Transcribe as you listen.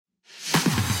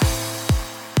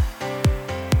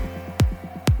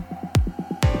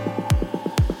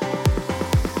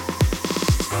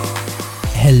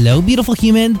Hello, beautiful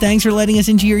human. Thanks for letting us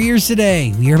into your ears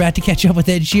today. We are about to catch up with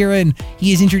Ed Sheeran.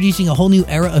 He is introducing a whole new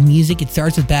era of music. It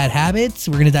starts with Bad Habits.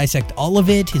 We're going to dissect all of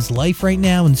it, his life right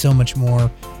now, and so much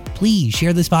more. Please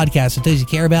share this podcast with those you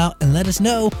care about and let us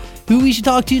know who we should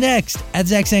talk to next at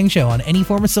Zach Sang Show on any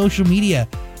form of social media.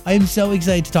 I am so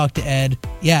excited to talk to Ed.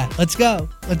 Yeah, let's go.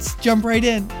 Let's jump right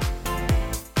in.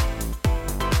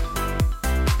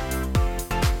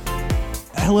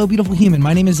 Hello, beautiful human.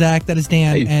 My name is Zach. That is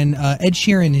Dan. Hey. And Ed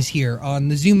Sheeran is here on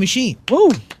the Zoom machine. Woo!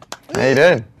 How you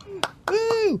doing?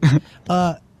 Woo!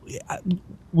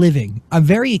 Living. I'm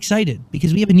very excited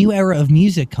because we have a new era of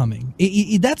music coming.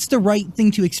 That's the right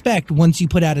thing to expect once you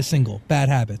put out a single, Bad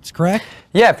Habits, correct?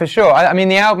 Yeah, for sure. I mean,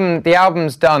 the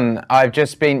album's done. I've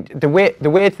just been the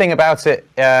weird thing about it.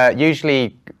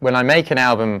 Usually, when I make an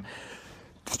album,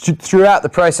 throughout the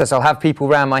process, I'll have people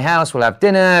around my house, we'll have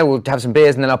dinner, we'll have some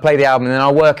beers, and then I'll play the album, and then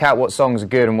I'll work out what songs are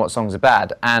good and what songs are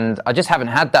bad. And I just haven't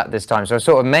had that this time. So I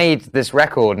sort of made this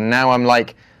record, and now I'm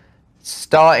like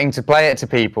starting to play it to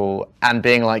people and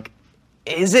being like,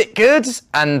 is it good?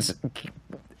 And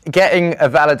getting a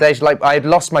validation. Like, I had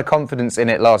lost my confidence in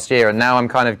it last year, and now I'm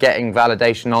kind of getting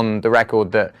validation on the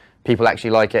record that people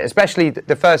actually like it. Especially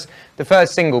the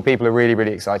first single, people are really,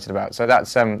 really excited about. So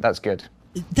that's good.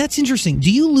 That's interesting. Do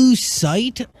you lose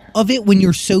sight of it when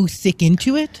you're so thick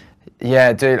into it?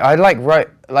 Yeah, dude. I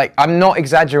I'm not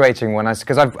exaggerating when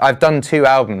because I've done 2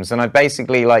 albums, and I've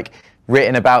basically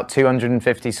written about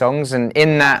 250 songs, and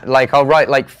in that I'll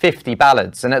write 50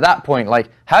 ballads, and at that point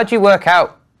how do you work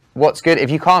out what's good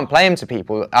if you can't play them to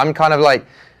people? I'm kind of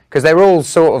because they're all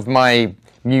sort of my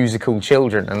musical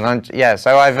children, and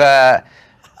so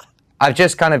I've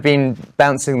just kind of been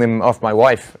bouncing them off my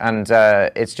wife, and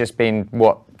it's just been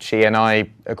what she and I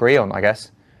agree on, I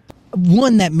guess.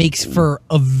 One that makes for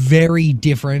a very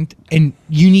different and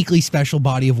uniquely special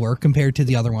body of work compared to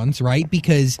the other ones, right?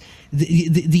 Because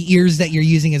the ears that you're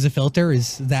using as a filter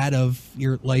is that of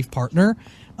your life partner.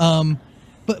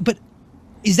 But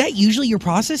is that usually your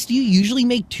process? Do you usually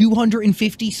make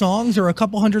 250 songs or a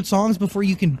couple hundred songs before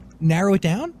you can narrow it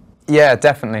down? Yeah,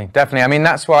 definitely. I mean,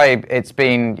 that's why it's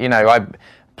been,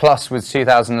 Plus was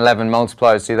 2011,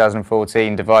 Multiply was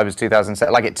 2014, Divide was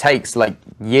 2007. It takes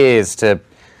years to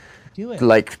do it.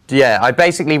 I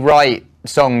basically write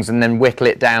songs and then whittle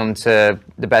it down to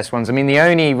the best ones. I mean, the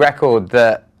only record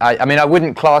that I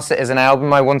wouldn't class it as an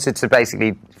album. I wanted to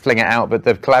basically fling it out, but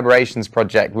the Collaborations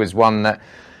project was one that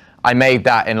I made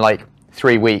that in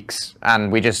 3 weeks,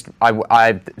 and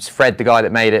Fred, the guy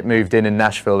that made it, moved in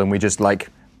Nashville, and we just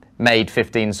made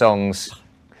 15 songs,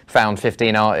 found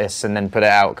 15 artists, and then put it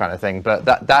out, kind of thing. But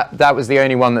that was the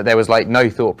only one that there was no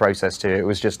thought process to. It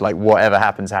was just whatever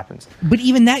happens. But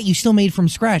even that you still made from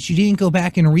scratch. You didn't go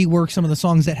back and rework some of the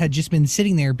songs that had just been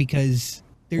sitting there because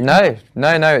No,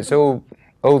 it's all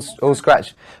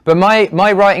scratch. But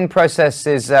my writing process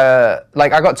is I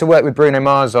got to work with Bruno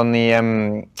Mars on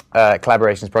the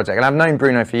Collaborations project, and I've known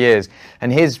Bruno for years,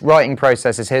 and his writing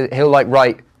process is he'll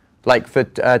write for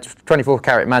 24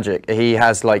 Karat Magic, he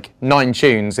has 9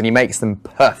 tunes, and he makes them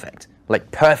perfect,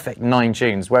 perfect 9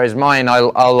 tunes. Whereas mine,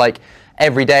 I'll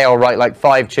every day I'll write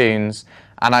 5 tunes,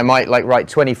 and I might write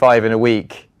 25 in a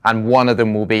week, and one of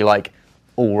them will be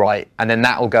all right, and then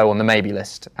that will go on the maybe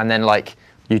list, and then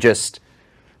you just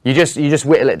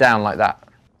whittle it down like that.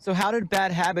 So how did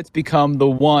Bad Habits become the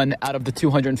one out of the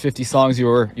 250 songs you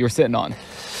were sitting on?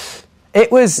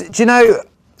 It was,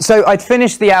 so I'd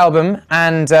finished the album,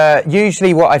 and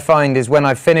usually what I find is when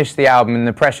I've finished the album and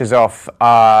the pressure's off,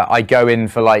 I go in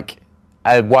for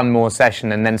one more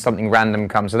session, and then something random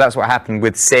comes. So that's what happened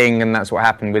with Sing, and that's what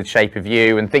happened with Shape of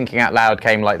You, and Thinking Out Loud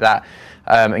came like that,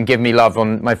 and Give Me Love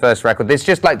on my first record. It's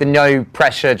just the no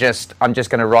pressure, I'm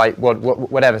just going to write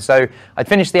whatever. So I'd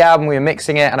finished the album, we were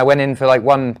mixing it, and I went in for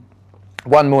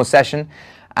one more session,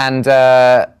 and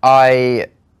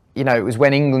it was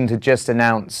when England had just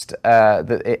announced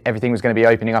that everything was going to be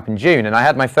opening up in June, and I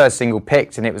had my first single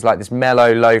picked, and it was this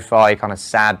mellow, lo-fi, kind of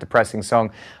sad, depressing song,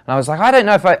 and I was I don't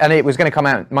know if and it was going to come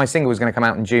out, my single was going to come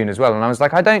out in June as well, and I was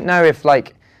I don't know if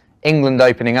England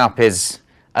opening up is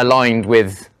aligned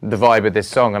with the vibe of this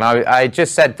song, and I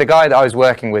just said, the guy that I was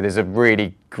working with is a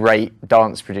really great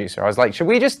dance producer. I was should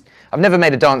we just, I've never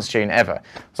made a dance tune ever,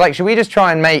 I was should we just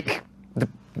try and make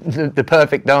the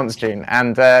perfect dance tune?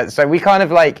 And so we kind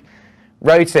of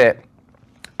wrote it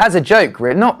as a joke,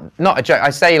 really. Not a joke. I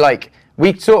say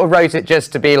we sort of wrote it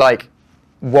just to be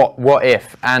what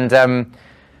if? And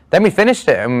then we finished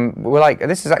it, and we're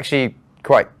this is actually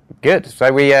quite good.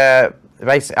 So we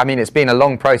I mean, it's been a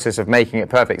long process of making it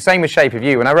perfect. Same with Shape of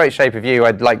You. When I wrote Shape of You,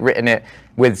 I'd like written it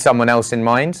with someone else in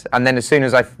mind, and then as soon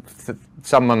as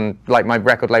someone like my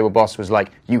record label boss was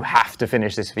like, "You have to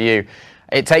finish this for you."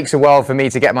 It takes a while for me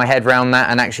to get my head around that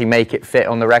and actually make it fit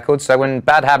on the record. So when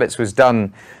Bad Habits was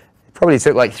done, it probably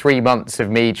took like 3 months of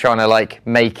me trying to like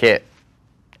make it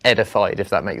edified, if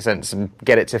that makes sense, and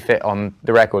get it to fit on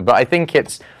the record. But I think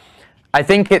it's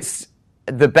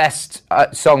the best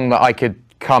song that I could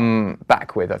come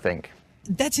back with, I think.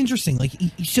 That's interesting. Like,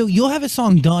 so you'll have a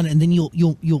song done, and then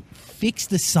you'll fix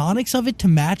the sonics of it to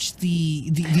match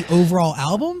the overall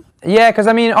album. Yeah, because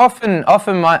I mean, often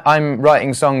I'm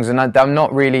writing songs, and I'm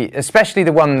not really, especially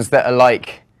the ones that are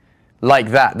like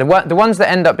that. The ones that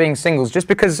end up being singles, just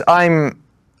because I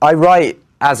write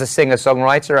as a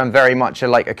singer-songwriter. I'm very much a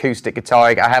like acoustic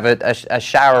guitar. I have a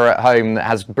shower at home that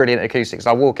has brilliant acoustics.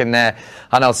 I'll walk in there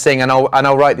and I'll sing and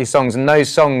I'll write these songs, and those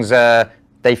songs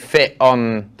they fit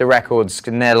on the records,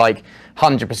 and they're like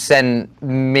 100%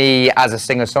 me as a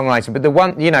singer-songwriter. But the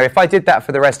one, you know, if I did that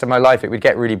for the rest of my life, it would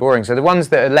get really boring. So the ones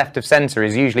that are left of center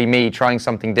is usually me trying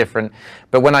something different.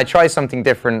 But when I try something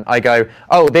different, I go,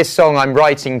 oh, this song I'm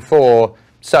writing for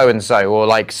so-and-so, or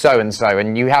like so-and-so,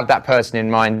 and you have that person in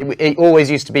mind. It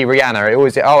always used to be Rihanna. It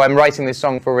always, oh, I'm writing this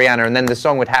song for Rihanna, and then the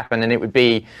song would happen and it would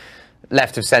be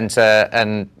left of center,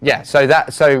 and yeah,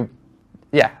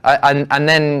 and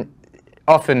then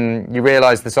often you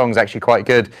realize the song's actually quite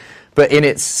good, but in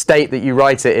its state that you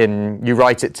write it in, you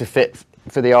write it to fit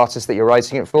for the artist that you're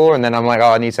writing it for, and then I'm like,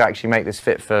 oh, I need to actually make this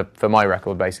fit for my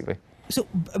record, basically. So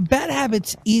Bad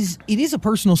Habits is a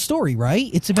personal story, right?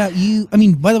 It's about you. I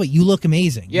mean, by the way, you look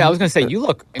amazing. Yeah, I was going to say, you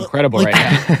look incredible right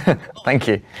now. Thank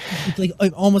you.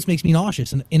 It almost makes me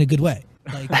nauseous in a good way.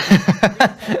 Like,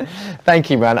 thank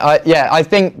you, man. I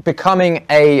think becoming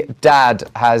a dad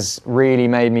has really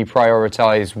made me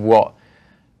prioritize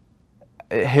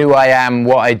who I am,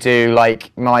 what I do,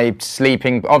 like my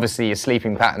sleeping. Obviously, your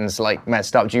sleeping pattern's like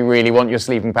messed up. Do you really want your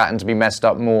sleeping pattern to be messed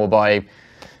up more by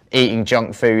eating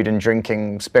junk food and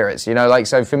drinking spirits, you know? Like,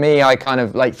 so for me, I kind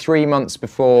of, like 3 months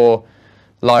before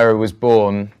Lyra was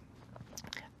born,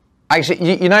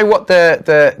 actually, you know what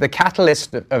the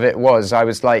catalyst of it was? I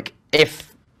was like,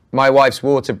 if my wife's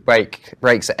water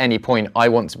breaks at any point, I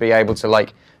want to be able to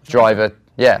like drive and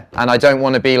I don't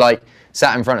want to be like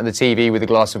sat in front of the TV with a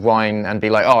glass of wine and be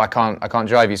like, oh, I can't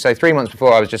drive you. So 3 months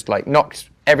before, I was just like knocked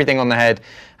everything on the head,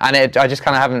 and I just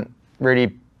kind of haven't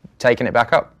really taken it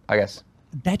back up, I guess.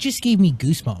 That just gave me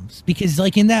goosebumps, because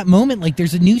like in that moment, like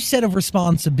there's a new set of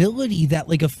responsibility that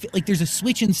like there's a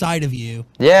switch inside of you.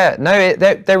 Yeah, no,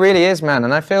 there really is, man.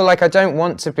 And I feel like I don't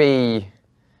want to be.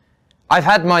 I've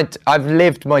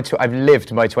lived my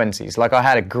 20s. Like, I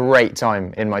had a great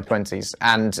time in my 20s,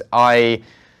 and I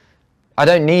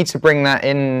don't need to bring that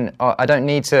in. I don't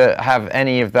need to have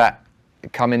any of that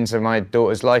come into my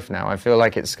daughter's life now. I feel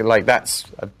like it's like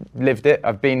I've lived it.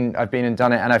 I've been and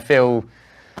done it, and I feel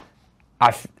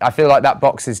like that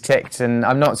box is ticked, and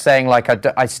I'm not saying like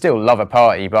I still love a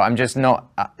party, but I'm just not.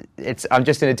 I'm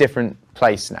just in a different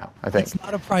place now, I think. It's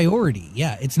not a priority.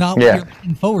 Yeah, it's not what you're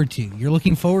looking forward to. You're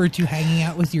looking forward to hanging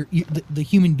out with the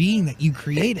human being that you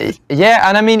created. Yeah,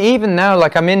 and I mean, even now,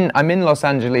 like I'm in Los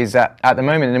Angeles at the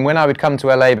moment, and when I would come to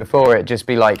LA before, it'd just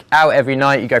be like out every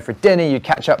night. You go for dinner, you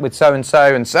catch up with so and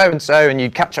so and so and so, and you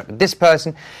catch up with this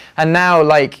person. And now,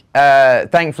 like,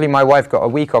 thankfully, my wife got a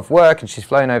week off work, and she's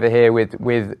flown over here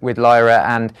with Lyra,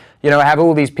 and you know, I have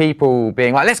all these people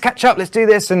being like, let's catch up, let's do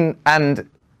this, and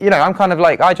you know, I'm kind of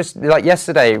like, I just, like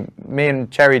yesterday, me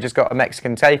and Cherry just got a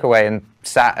Mexican takeaway and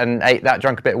sat and ate that,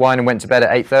 drank a bit of wine and went to bed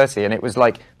at 8:30, and it was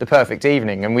like the perfect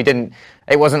evening, and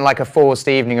it wasn't like a forced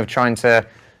evening of trying to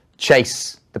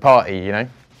chase the party, you know?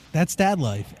 That's dad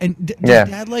life. And does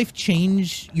dad life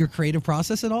change your creative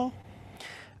process at all?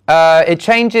 It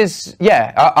changes,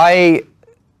 yeah.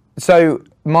 So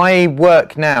my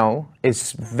work now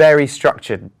is very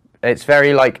structured. It's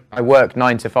very like, I work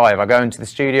 9 to 5. I go into the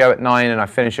studio at 9 and I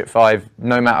finish at 5,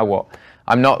 no matter what.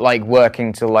 I'm not like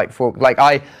working till like 4. Like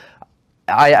I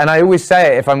always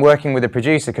say it if I'm working with a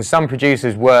producer, because some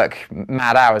producers work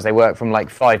mad hours. They work from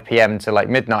like 5 p.m. to like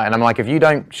midnight, and I'm like, if you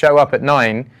don't show up at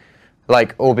 9,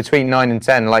 like, or between 9 and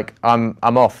 10, like I'm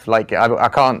off. Like I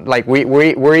can't. Like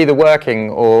we're either working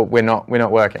or we're not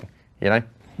working. You know.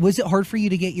 Was it hard for you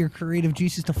to get your creative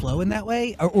juices to flow in that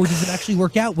way, or does it actually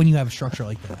work out when you have a structure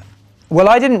like that? Well,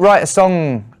 I didn't write a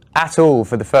song at all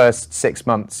for the first 6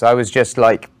 months. I was just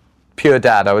like pure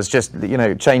dad. I was just, you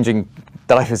know, changing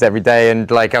diapers every day, and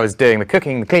like I was doing the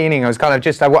cooking, the cleaning. I was kind of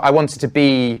just, I wanted to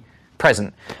be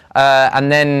present.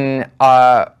 And then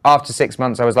after 6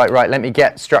 months, I was like, right, let me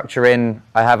get structure in.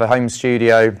 I have a home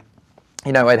studio.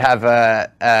 you know, I'd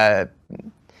have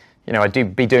you know,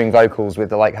 I'd be doing vocals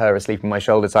with like her asleep on my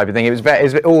shoulder type of thing. It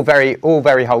was all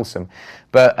very wholesome,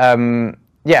 but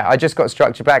yeah, I just got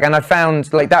structure back, and I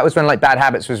found like that was when like Bad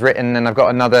Habits was written, and I've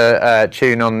got another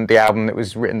tune on the album that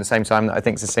was written the same time that I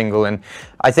think is a single, and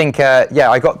I think yeah,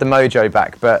 I got the mojo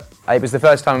back, but it was the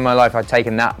first time in my life I'd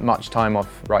taken that much time off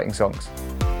writing songs.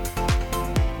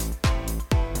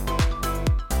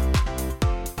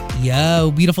 Yo,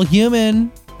 beautiful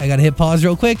human. I gotta hit pause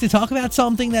real quick to talk about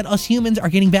something that us humans are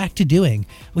getting back to doing,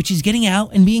 which is getting out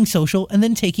and being social and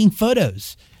then taking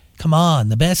photos. Come on,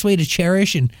 the best way to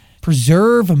cherish and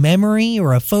preserve a memory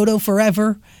or a photo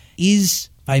forever is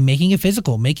by making it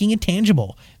physical, making it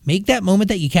tangible. Make that moment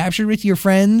that you captured with your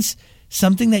friends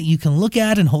something that you can look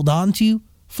at and hold on to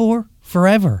for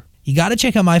forever. You got to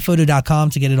check out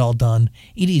myphoto.com to get it all done.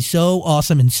 It is so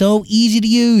awesome and so easy to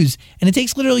use, and it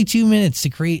takes literally 2 minutes to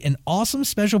create an awesome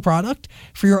special product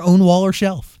for your own wall or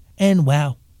shelf. And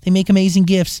wow, they make amazing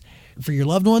gifts for your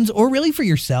loved ones or really for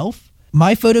yourself.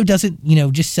 MyPhoto doesn't,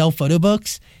 just sell photo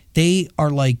books. They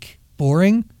are like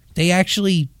boring. They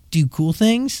actually do cool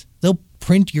things. They'll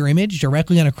print your image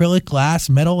directly on acrylic, glass,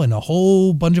 metal, and a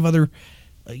whole bunch of other,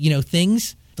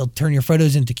 things. They'll turn your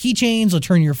photos into keychains. They'll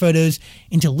turn your photos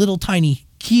into little tiny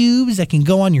cubes that can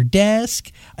go on your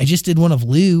desk. I just did one of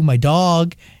Lou, my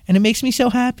dog, and it makes me so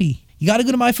happy. You got to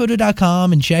go to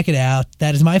myphoto.com and check it out.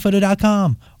 That is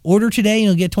myphoto.com. Order today and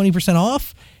you'll get 20%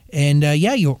 off. And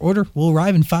yeah, your order will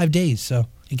arrive in 5 days. So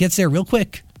it gets there real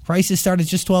quick. Prices start at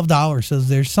just $12, so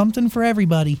there's something for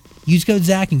everybody. Use code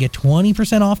Zach and get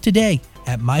 20% off today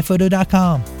at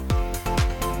myphoto.com.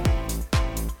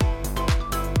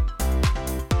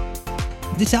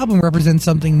 This album represents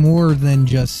something more than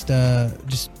just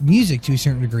music to a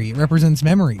certain degree. It represents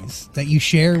memories that you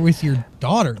share with your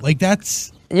daughter. Like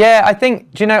that's... Yeah, I think,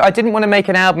 I didn't want to make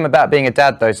an album about being a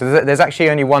dad, though. So there's actually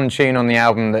only one tune on the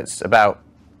album that's about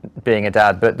being a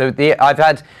dad. But I've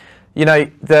had...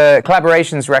 the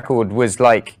Collaborations record was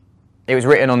like, it was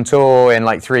written on tour in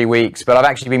like 3 weeks, but I've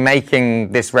actually been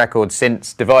making this record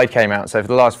since Divide came out, so for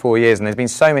the last 4 years, and there's been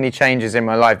so many changes in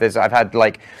my life. I've had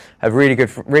like a really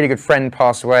good friend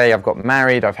pass away, I've got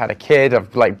married, I've had a kid,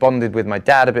 I've like bonded with my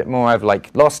dad a bit more, I've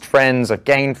like lost friends, I've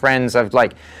gained friends, I've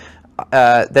like,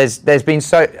 there's been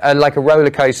like a roller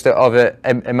coaster of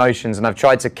emotions, and I've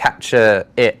tried to capture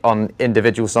it on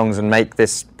individual songs and make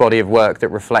this body of work that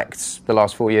reflects the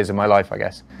last 4 years of my life, I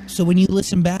guess. So when you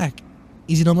listen back,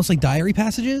 is it almost like diary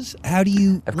passages? How do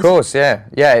you... Of course, yeah.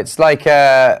 Yeah, it's like,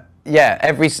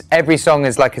 every song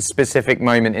is like a specific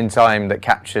moment in time that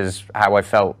captures how I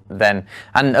felt then.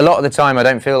 And a lot of the time I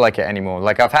don't feel like it anymore.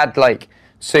 Like I've had like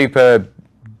super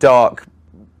dark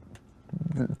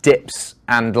dips,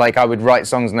 and like I would write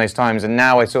songs in those times, and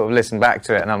now I sort of listen back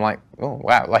to it and I'm like, oh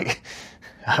wow, like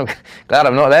I'm glad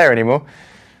I'm not there anymore.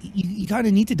 You kind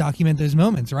of need to document those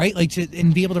moments, right? Like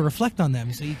and be able to reflect on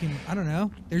them, so you can, I don't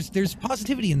know, there's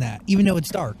positivity in that, even though it's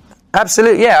dark.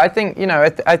 Absolutely, yeah. I think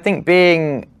I think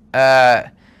being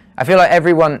I feel like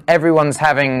everyone's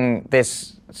having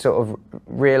this sort of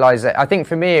realize. I think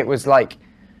for me it was like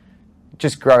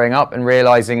just growing up and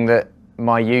realizing that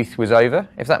my youth was over,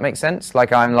 if that makes sense.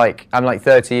 Like I'm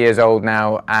 30 years old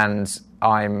now, and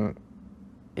I'm,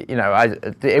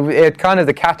 it kind of,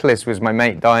 the catalyst was my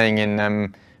mate dying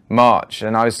in March,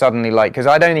 and I was suddenly like, because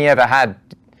I'd only ever had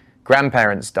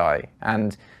grandparents die,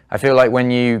 and I feel like when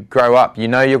you grow up,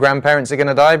 your grandparents are going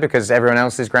to die because everyone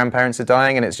else's grandparents are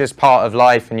dying, and it's just part of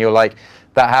life, and you're like,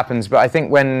 that happens. But I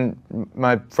think when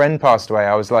my friend passed away,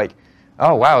 I was like,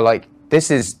 oh wow, like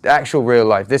this is actual real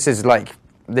life. This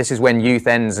is when youth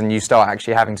ends and you start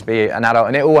actually having to be an adult.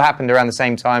 And it all happened around the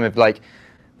same time of like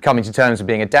coming to terms with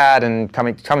being a dad and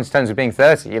coming to terms with being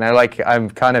 30.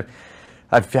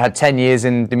 I've had 10 years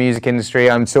in the music industry.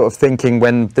 I'm sort of thinking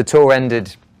when the tour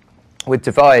ended with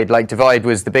Divide, like Divide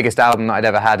was the biggest album that I'd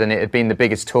ever had, and it had been the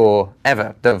biggest tour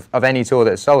ever of any tour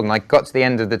that's sold. And I got to the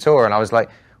end of the tour and I was like,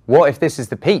 what if this is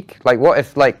the peak? Like what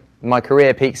if like my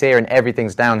career peaks here and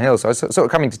everything's downhill? So I was sort of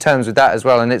coming to terms with that as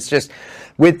well. And it's just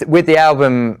with the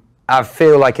album, I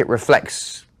feel like it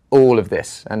reflects all of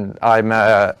this, and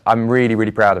I'm really,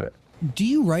 really proud of it. Do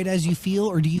you write as you feel,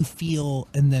 or do you feel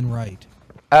and then write?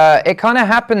 It kind of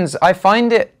happens. I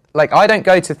find it like I don't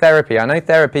go to therapy. I know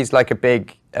therapy is like a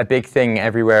big thing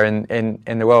everywhere in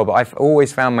the world, but I've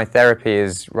always found my therapy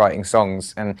is writing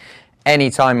songs. And any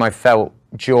time I felt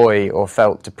joy or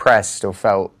felt depressed or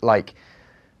felt like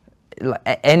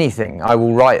anything, I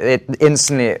will write it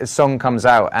instantly. A song comes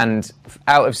out, and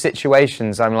out of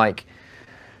situations, I'm like,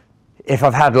 if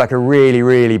I've had like a really,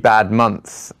 really bad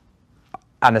month,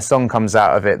 and a song comes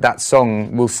out of it, that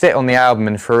song will sit on the album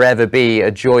and forever be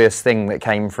a joyous thing that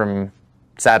came from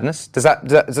sadness. Does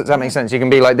that make sense? You can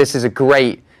be like, this is a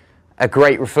great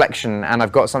reflection, and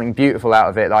I've got something beautiful out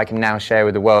of it that I can now share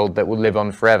with the world that will live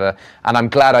on forever. And I'm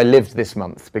glad I lived this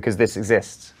month because this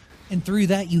exists. And through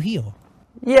that, you heal.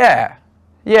 Yeah.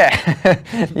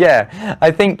 Yeah.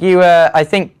 I think I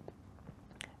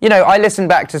listen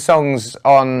back to songs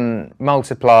on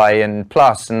Multiply and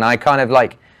Plus, and I kind of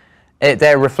like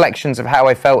they're reflections of how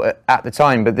I felt at the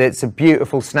time, but it's a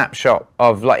beautiful snapshot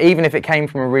of, like, even if it came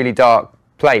from a really dark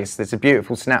place, there's a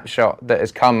beautiful snapshot that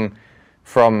has come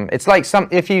from, it's like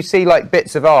if you see like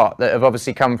bits of art that have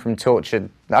obviously come from tortured,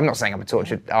 I'm not saying I'm a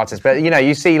tortured artist, but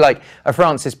you see like a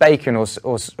Francis Bacon or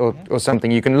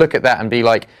something, you can look at that and be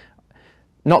like,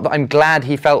 not that I'm glad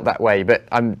he felt that way, but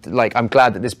I'm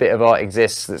glad that this bit of art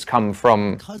exists that's come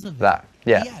from that.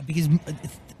 Yeah, because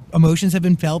emotions have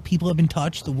been felt, people have been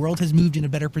touched, the world has moved in a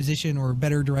better position or a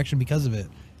better direction because of it.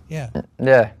 Yeah.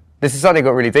 This has suddenly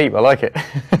got really deep. I like it.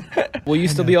 Will you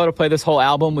still be able to play this whole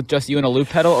album with just you and a loop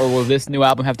pedal, or will this new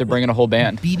album have to bring in a whole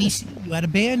band? BBC, you had a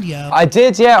band, yeah. I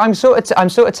did, yeah. I'm sort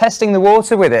of testing the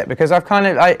water with it, because I've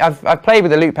played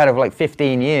with a loop pedal for like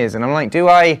 15 years, and I'm like, do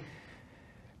I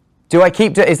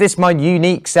keep? Is this my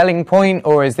unique selling point,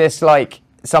 or is this like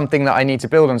something that I need to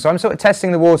build on? So I'm sort of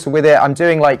testing the water with it. I'm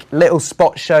doing like little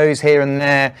spot shows here and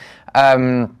there.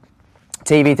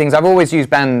 TV things. I've always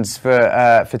used bands for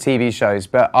TV shows,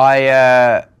 but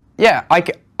I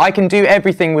can do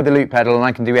everything with a loop pedal, and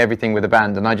I can do everything with a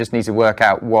band, and I just need to work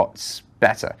out what's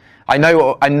better. I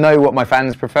know what my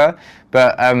fans prefer,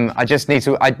 but I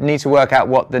need to work out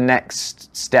what the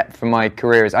next step for my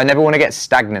career is. I never want to get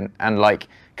stagnant and like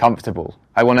comfortable.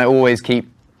 I want to always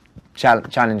keep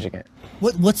challenging it.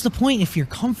 What's the point if you're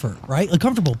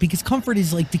comfortable? Because comfort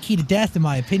is like the key to death, in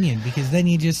my opinion, because then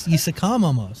you succumb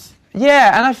almost.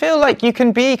 Yeah, and I feel like you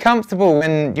can be comfortable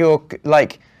when you're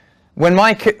like,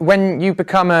 when you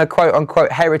become a quote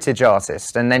unquote heritage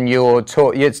artist, and then you're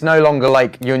it's no longer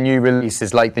like your new release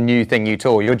is like the new thing you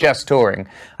tour. You're just touring.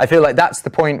 I feel like that's the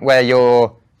point where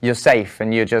you're safe,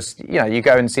 and you're just, you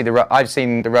go and see I've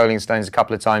seen the Rolling Stones a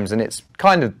couple of times, and it's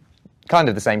kind of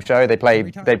the same show. They play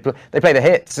the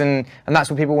hits, and that's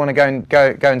what people want to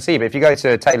go and see. But if you go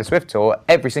to a Taylor Swift tour,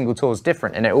 every single tour is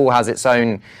different, and it all has its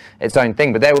own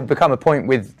thing. But there will become a point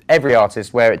with every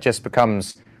artist where it just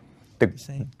becomes just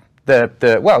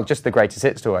the greatest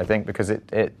hits tour, I think, because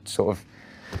it sort of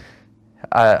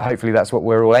hopefully that's what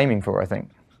we're all aiming for, I think.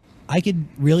 I could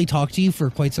really talk to you for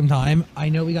quite some time. I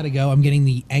know we got to go. I'm getting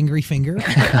the angry finger.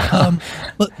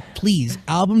 But please,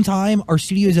 album time. Our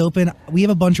studio is open. We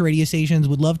have a bunch of radio stations.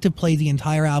 Would love to play the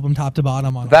entire album top to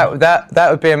bottom. On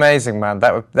that would be amazing, man.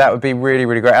 That would be really,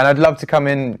 really great. And I'd love to come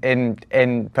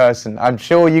in person. I'm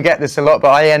sure you get this a lot, but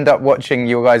I end up watching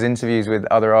your guys' interviews with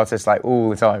other artists like all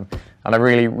the time, and I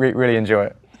really, really enjoy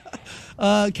it.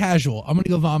 Casual. I'm going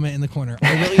to go vomit in the corner.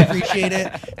 I really appreciate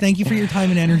it. Thank you for your time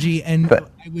and energy. And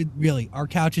I would really, our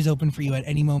couch is open for you at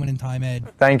any moment in time,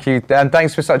 Ed. Thank you. And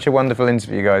thanks for such a wonderful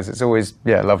interview, guys. It's always,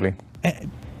 lovely.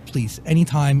 Please,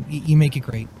 anytime. You make it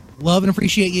great. Love and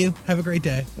appreciate you. Have a great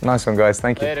day. Nice one, guys.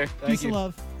 Thank you. Later. Peace and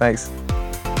love. Thanks.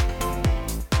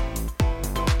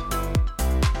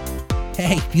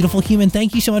 Hey, beautiful human.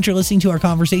 Thank you so much for listening to our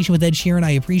conversation with Ed Sheeran. I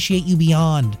appreciate you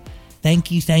beyond.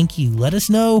 Thank you. Let us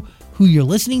know who you're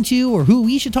listening to or who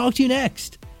we should talk to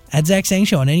next. At Zach Sang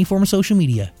Show on any form of social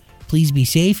media. Please be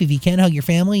safe. If you can, hug your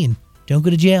family and don't go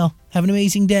to jail. Have an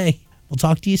amazing day. We'll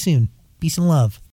talk to you soon. Peace and love.